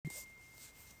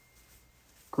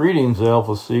Greetings,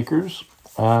 Alpha Seekers.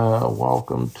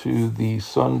 Welcome to the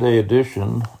Sunday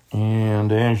edition.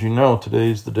 And as you know,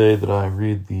 today's the day that I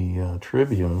read the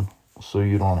Tribune, so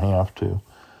you don't have to.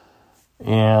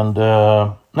 And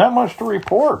not much to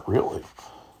report, really.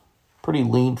 Pretty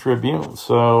lean Tribune.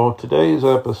 So today's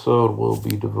episode will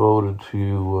be devoted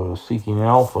to Seeking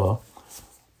Alpha,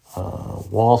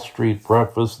 Wall Street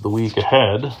Breakfast the Week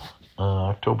Ahead,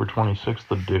 October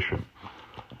 26th edition.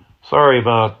 Sorry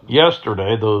about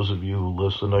yesterday, those of you who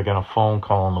listened. I got a phone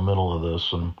call in the middle of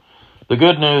this, and the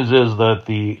good news is that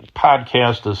the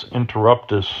podcastus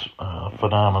interruptus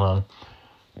phenomenon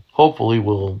hopefully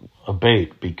will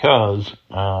abate, because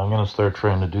I'm going to start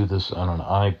trying to do this on an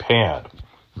iPad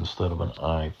instead of an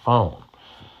iPhone.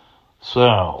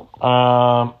 So,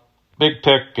 Big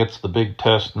Tech gets the big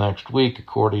test next week,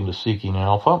 according to Seeking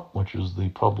Alpha, which is the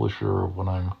publisher of what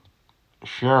I'm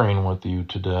sharing with you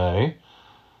today.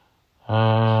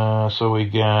 So we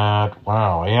got,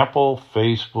 Apple,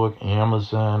 Facebook,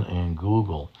 Amazon, and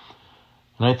Google.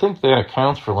 And I think that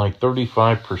accounts for like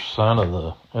 35% of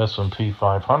the S&P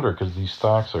 500, because these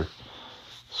stocks are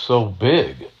so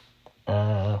big.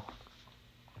 And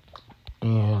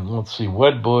let's see,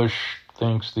 Wedbush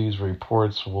thinks these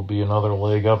reports will be another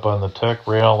leg up on the tech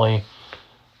rally.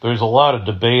 There's a lot of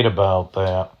debate about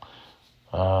that.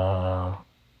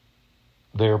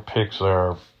 Their picks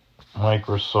are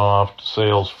Microsoft,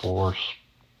 Salesforce,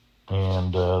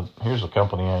 and here's a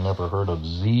company I never heard of,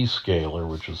 Zscaler,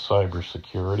 which is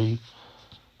cybersecurity.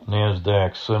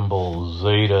 NASDAQ symbol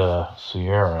Zeta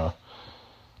Sierra.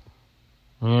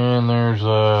 And there's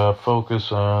a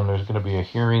focus on, there's going to be a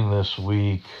hearing this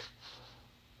week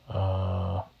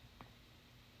about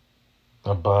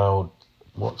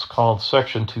what's called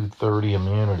Section 230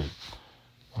 immunity.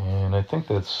 And I think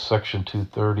that's Section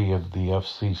 230 of the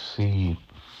FCC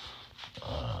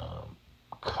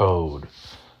code.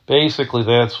 Basically,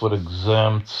 that's what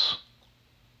exempts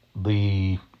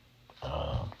the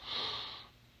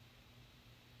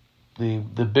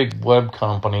big web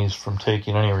companies from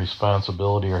taking any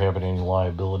responsibility or having any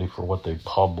liability for what they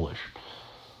publish.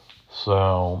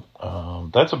 So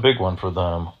that's a big one for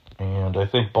them, and I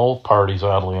think both parties,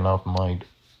 oddly enough, might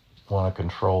want to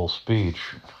control speech,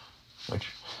 which,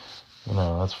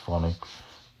 that's funny.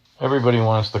 Everybody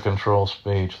wants to control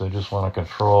speech. They just want to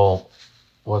control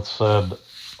what's said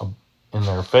in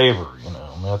their favor, and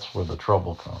that's where the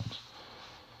trouble comes.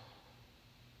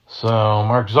 So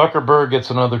Mark Zuckerberg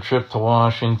gets another trip to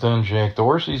Washington. Jack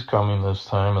Dorsey's coming this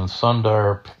time, and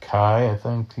Sundar Pichai, I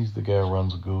think he's the guy who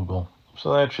runs Google.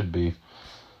 So that should be.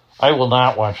 I will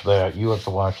not watch that. You have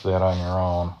to watch that on your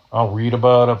own. I'll read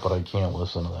about it, but I can't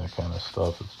listen to that kind of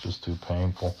stuff. It's just too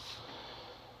painful.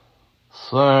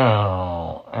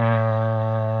 So,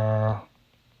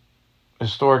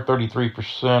 historic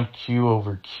 33% Q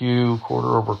over Q,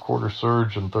 quarter-over-quarter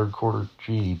surge in third quarter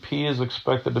GDP is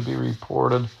expected to be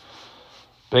reported,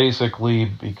 basically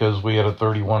because we had a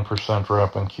 31%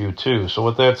 drop in Q2. So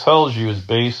what that tells you is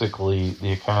basically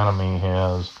the economy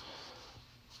has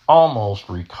almost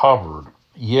recovered,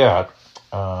 yet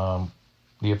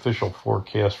the official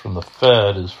forecast from the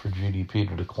Fed is for GDP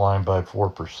to decline by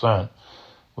 4%,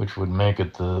 which would make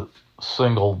it the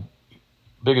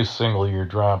biggest single-year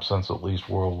drop since at least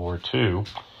World War II,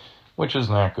 which is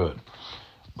not good.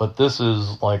 But this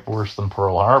is like worse than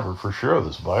Pearl Harbor for sure,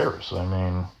 this virus. I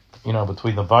mean,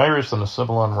 between the virus and the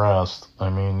civil unrest,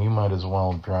 you might as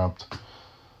well have dropped,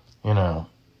 you might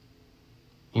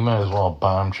as well have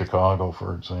bombed Chicago,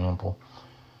 for example.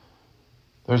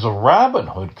 There's a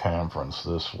Robinhood conference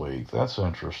this week. That's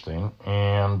interesting.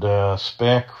 And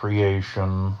SPAC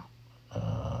creation,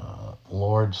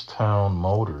 Lordstown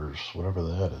Motors, whatever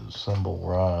that is, symbol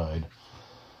ride.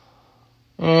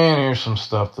 And here's some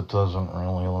stuff that doesn't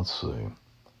really, let's see.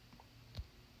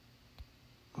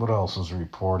 What else is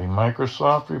reporting?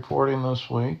 Microsoft reporting this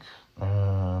week.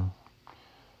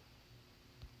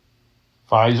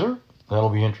 Pfizer, that'll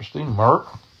be interesting. Merck,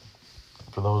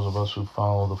 for those of us who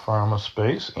follow the pharma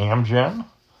space. Amgen.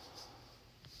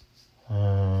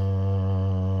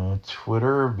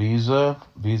 Twitter, Visa.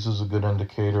 Visa's a good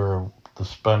indicator of the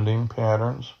spending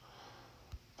patterns.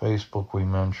 Facebook we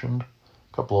mentioned.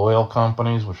 A couple of oil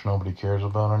companies, which nobody cares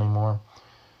about anymore.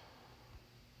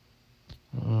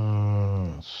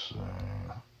 Let's see.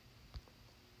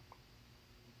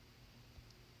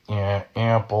 Yeah,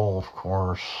 Apple, of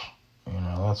course.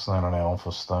 That's not an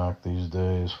alpha stock these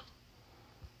days.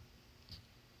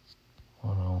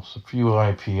 What else? A few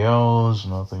IPOs,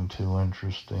 nothing too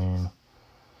interesting.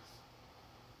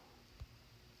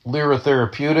 Lyra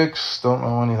Therapeutics, don't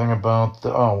know anything about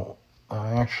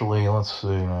actually, let's see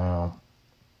now.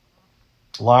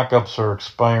 lockups are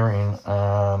expiring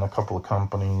on a couple of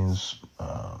companies.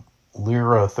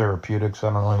 Lyra Therapeutics,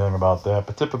 I don't know anything about that,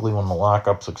 but typically when the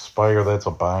lockups expire, that's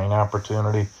a buying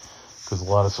opportunity because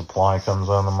a lot of supply comes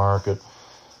on the market.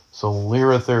 So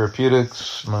Lyra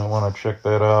Therapeutics, you might want to check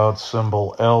that out.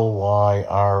 Symbol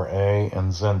LYRA,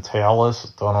 and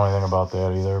Zentalis, don't know anything about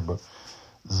that either, but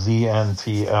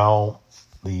ZNTL,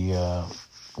 the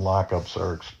lockups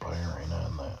are expiring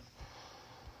on that.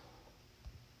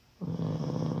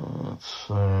 Let's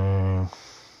see.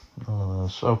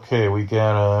 Okay, we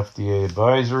got a FDA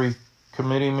advisory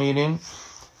committee meeting.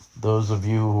 Those of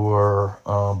you who are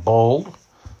bold,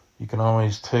 you can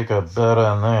always take a bet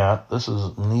on that. This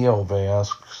is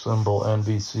Neovasc, symbol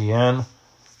NVCN,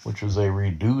 which is a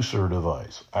reducer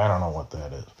device. I don't know what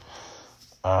that is.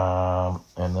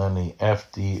 And then the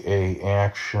FDA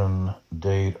action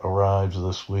date arrives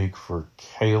this week for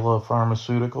Kala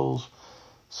Pharmaceuticals,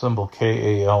 symbol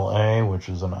KALA, which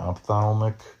is an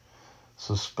ophthalmic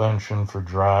suspension for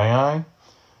dry eye.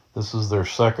 This is their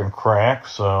second crack,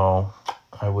 so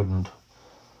I wouldn't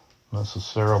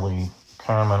necessarily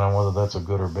comment on whether that's a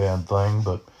good or bad thing,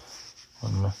 but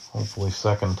hopefully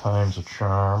second time's a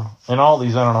charm. And all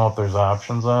these, I don't know if there's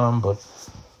options on them, but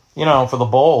for the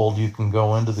bold, you can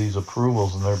go into these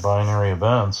approvals and they're binary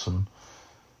events, and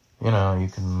you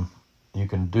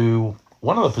can do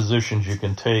one of the positions you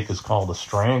can take is called a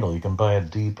strangle. You can buy a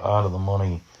deep out of the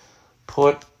money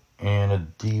put and a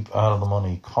deep out of the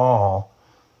money call,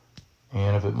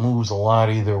 and if it moves a lot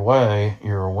either way,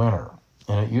 you're a winner,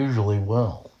 and it usually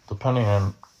will, depending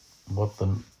on what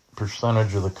the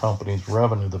percentage of the company's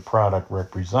revenue the product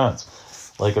represents.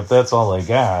 Like if that's all they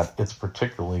got, it's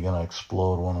particularly going to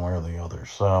explode one way or the other.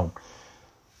 So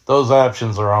those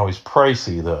options are always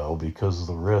pricey though, because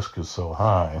the risk is so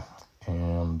high,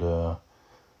 and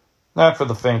not for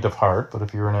the faint of heart, but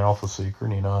if you're an alpha seeker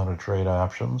and you know how to trade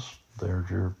options,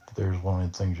 there's one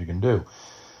of the things you can do.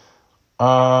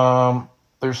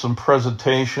 There's some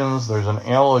presentations. There's an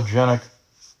allogeneic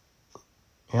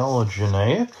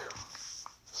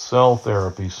cell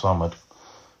therapy summit.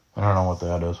 I don't know what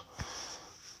that is.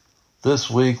 This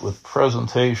week with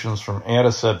presentations from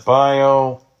Adicet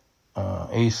Bio,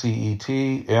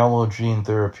 ACET, Allogene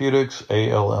Therapeutics,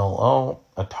 ALLO,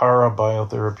 Atara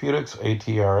Biotherapeutics,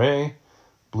 ATRA,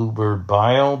 Bluebird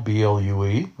Bio,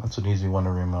 BLUE, that's an easy one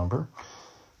to remember,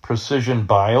 Precision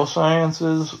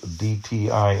Biosciences,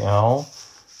 DTIL,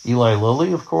 Eli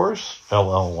Lilly, of course,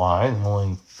 LLY, the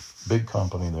only big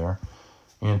company there,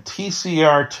 and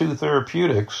TCR2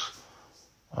 Therapeutics,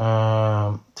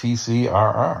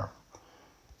 TCRR.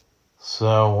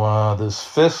 So this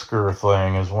Fisker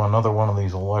thing is another one of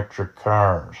these electric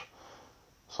cars.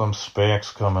 Some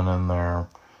specs coming in there.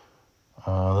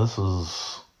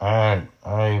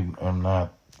 I am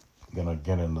not going to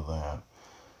get into that.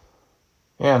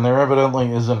 Yeah, and there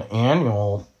evidently is an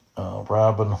annual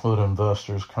Robinhood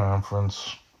Investors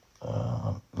Conference.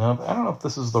 Now, I don't know if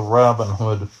this is the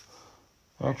Robinhood.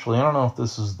 Actually, I don't know if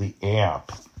this is the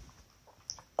app.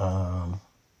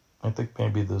 I think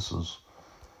maybe this is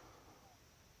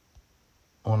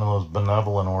one of those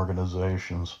benevolent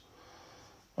organizations.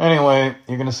 Anyway,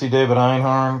 you're going to see David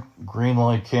Einhorn,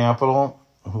 Greenlight Capital,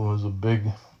 who is a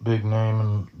big name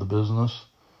in the business.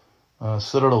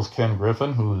 Citadel's Ken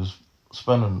Griffin, who is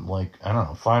spending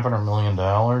 $500 million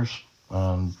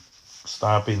on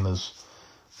stopping this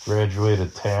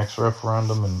graduated tax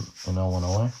referendum in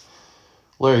Illinois.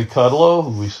 Larry Kudlow,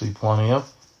 who we see plenty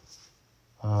of.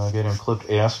 Getting Cliff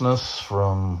Asness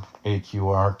from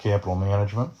AQR Capital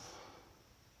Management.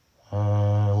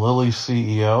 Lilly's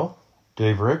CEO,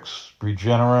 Dave Ricks.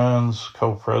 Regeneron's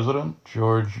co-president,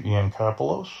 George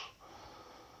Yancopoulos.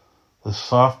 The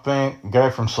SoftBank guy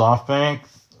from SoftBank,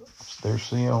 their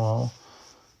COO.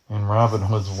 And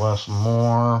Robinhood's Wes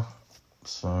Moore.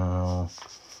 So,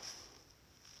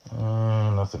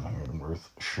 nothing here worth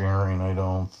sharing, I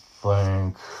don't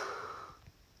think.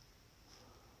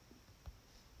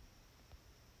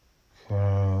 Okay,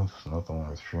 there's nothing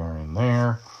worth sharing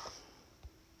there.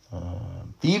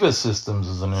 Viva Systems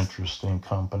is an interesting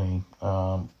company.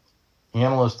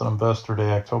 Analyst and Investor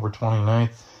Day, October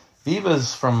 29th.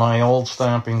 Viva's from my old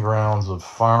stomping grounds of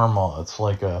pharma. It's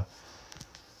like kind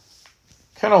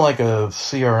of like a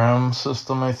CRM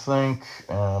system, I think,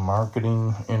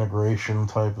 marketing integration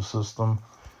type of system.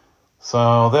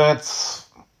 So that's,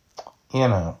 I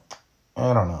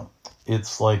don't know.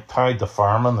 It's like tied to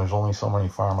pharma, and there's only so many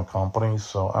pharma companies,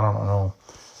 so I don't know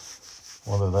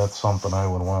whether that's something I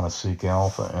would want to seek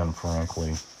alpha in,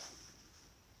 frankly.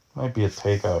 Might be a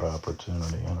takeout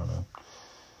opportunity, I don't know.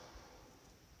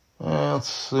 Let's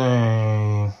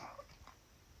see.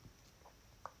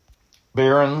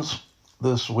 Barron's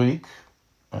this week.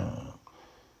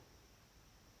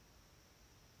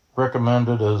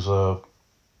 Recommended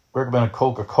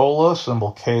Coca-Cola,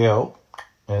 symbol KO,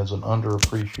 as an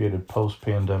underappreciated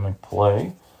post-pandemic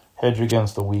play. Hedge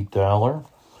against the weak dollar.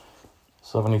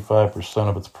 75%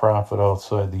 of its profit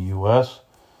outside the U.S.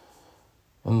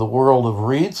 In the world of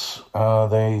REITs,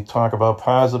 they talk about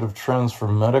positive trends for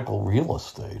medical real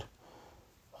estate,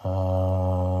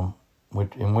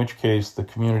 in which case the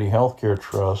Community Healthcare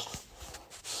Trust,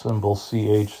 symbol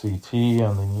CHCT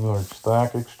on the New York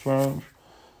Stock Exchange,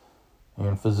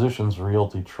 and Physicians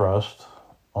Realty Trust,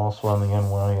 also on the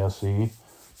NYSE,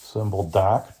 symbol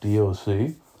DOC, DOC,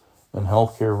 and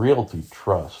Healthcare Realty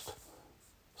Trust,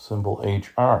 symbol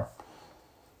HR.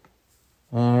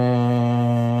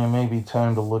 And maybe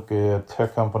time to look at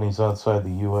tech companies outside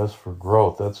the U.S. for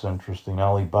growth. That's interesting.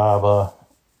 Alibaba,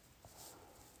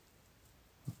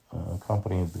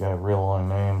 company that's got a real long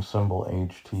name, symbol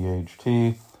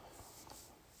HTHT.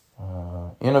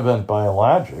 Innovent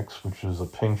Biologics, which is a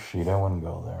pink sheet. I wouldn't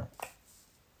go there.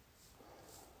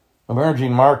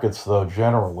 Emerging markets, though,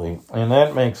 generally. And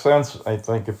that makes sense, I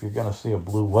think, if you're going to see a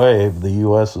blue wave, the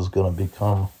U.S. is going to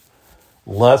become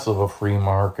less of a free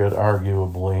market,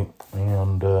 arguably,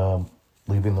 and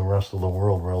leaving the rest of the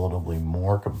world relatively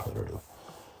more competitive.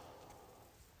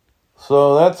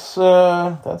 So that's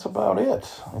about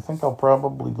it. I think I'll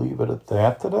probably leave it at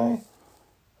that today.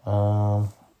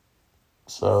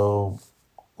 So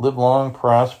live long,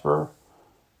 prosper,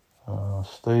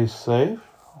 stay safe,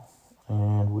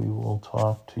 and we will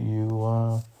talk to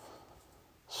you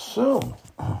soon.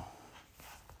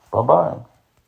 Bye-bye.